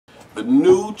the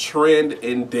new trend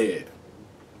in dead.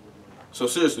 So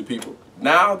seriously, people,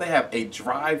 now they have a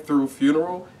drive-through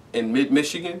funeral in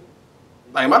mid-Michigan.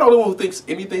 Like, am I the only one who thinks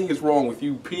anything is wrong with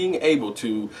you being able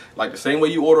to, like the same way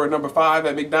you order a number 5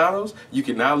 at McDonald's, you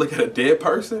can now look at a dead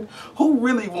person? Who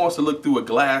really wants to look through a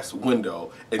glass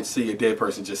window and see a dead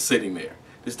person just sitting there?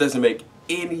 This doesn't make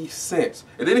any sense.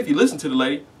 And then if you listen to the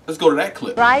lady, let's go to that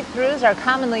clip. Drive-thrus are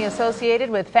commonly associated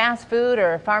with fast food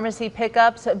or pharmacy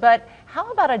pickups, but how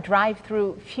about a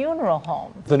drive-through funeral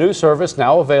home? The new service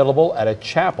now available at a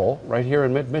chapel right here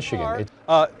in mid-Michigan.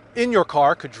 In your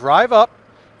car could drive up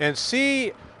and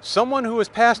see someone who has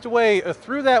passed away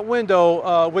through that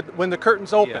window when the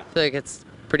curtains open. I feel like it's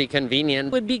pretty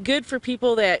convenient. Would be good for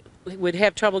people that would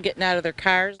have trouble getting out of their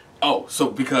cars. Oh, so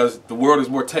because the world is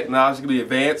more technologically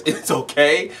advanced, it's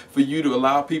okay for you to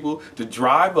allow people to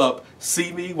drive up,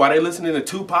 see me while they're listening to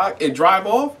Tupac and drive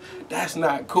off? That's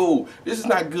not cool. This is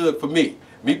not good for me.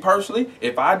 Me personally,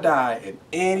 if I die and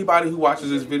anybody who watches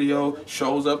this video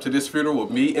shows up to this funeral with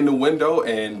me in the window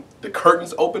and the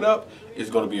curtains open up,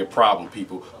 it's going to be a problem,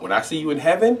 people. When I see you in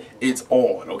heaven, it's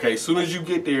on, okay? As soon as you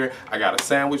get there, I got a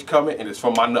sandwich coming and it's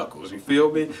from my knuckles, you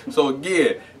feel me? So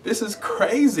again, this is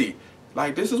crazy.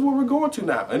 Like, this is where we're going to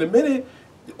now. In a minute,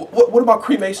 what about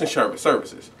cremation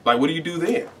services? Like, what do you do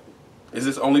then? Is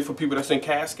this only for people that's in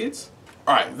caskets?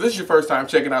 Alright, if this is your first time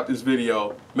checking out this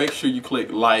video, make sure you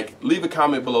click like, leave a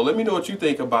comment below. Let me know what you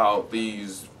think about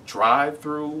these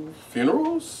drive-through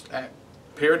funerals at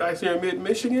Paradise here in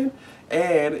mid-Michigan,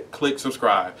 and click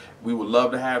subscribe. We would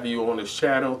love to have you on this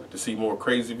channel to see more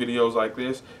crazy videos like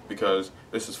this, because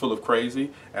this is full of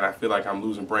crazy and I feel like I'm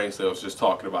losing brain cells just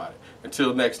talking about it.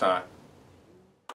 Until next time.